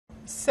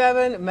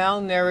7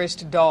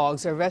 malnourished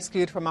dogs are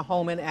rescued from a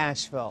home in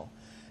Asheville.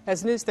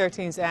 As News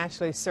 13's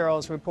Ashley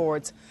Searles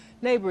reports,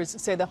 neighbors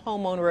say the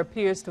homeowner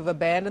appears to have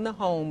abandoned the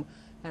home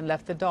and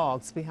left the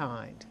dogs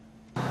behind.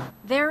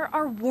 There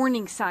are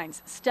warning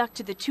signs stuck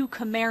to the 2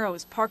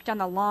 Camaros parked on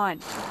the lawn.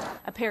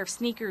 A pair of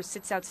sneakers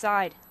sits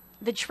outside.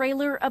 The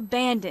trailer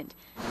abandoned.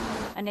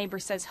 A neighbor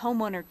says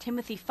homeowner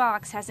Timothy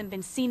Fox hasn't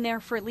been seen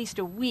there for at least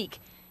a week,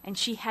 and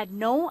she had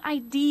no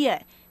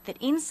idea that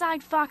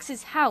inside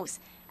Fox's house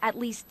at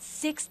least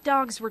 6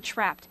 dogs were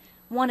trapped,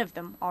 one of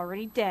them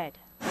already dead.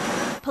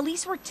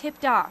 Police were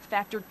tipped off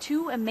after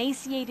 2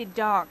 emaciated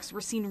dogs were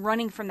seen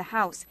running from the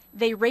house.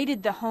 They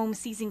raided the home,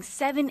 seizing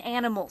 7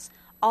 animals,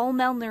 all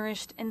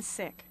malnourished and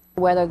sick.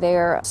 Whether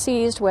they're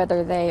seized,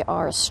 whether they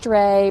are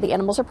stray, the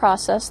animals are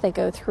processed. They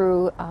go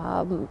through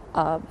an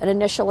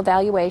initial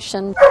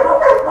evaluation.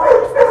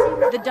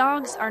 The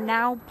dogs are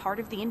now part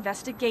of the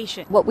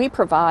investigation. What we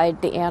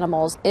provide the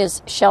animals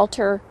is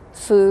shelter,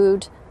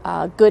 food,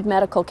 good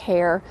medical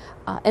care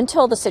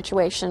until the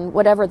situation,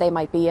 whatever they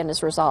might be in,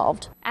 is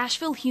resolved.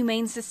 Asheville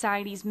Humane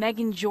Society's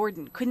Megan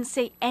Jordan couldn't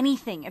say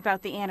anything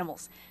about the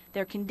animals.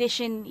 Their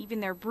condition, even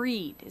their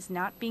breed, is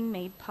not being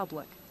made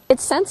public.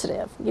 It's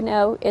sensitive,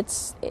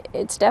 it's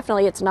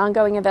definitely, it's an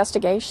ongoing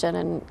investigation,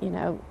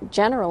 and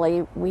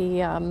generally we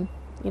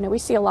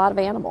see a lot of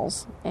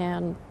animals,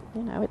 and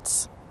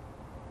it's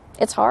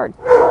hard.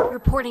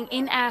 Reporting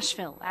in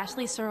Asheville,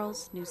 Ashley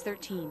Searles, News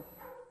 13.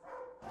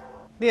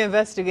 The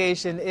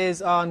investigation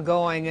is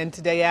ongoing, and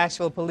today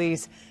Asheville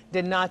Police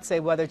did not say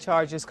whether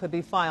charges could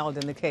be filed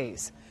in the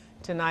case.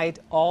 Tonight,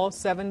 all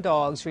 7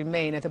 dogs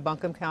remain at the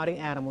Buncombe County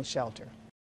Animal Shelter.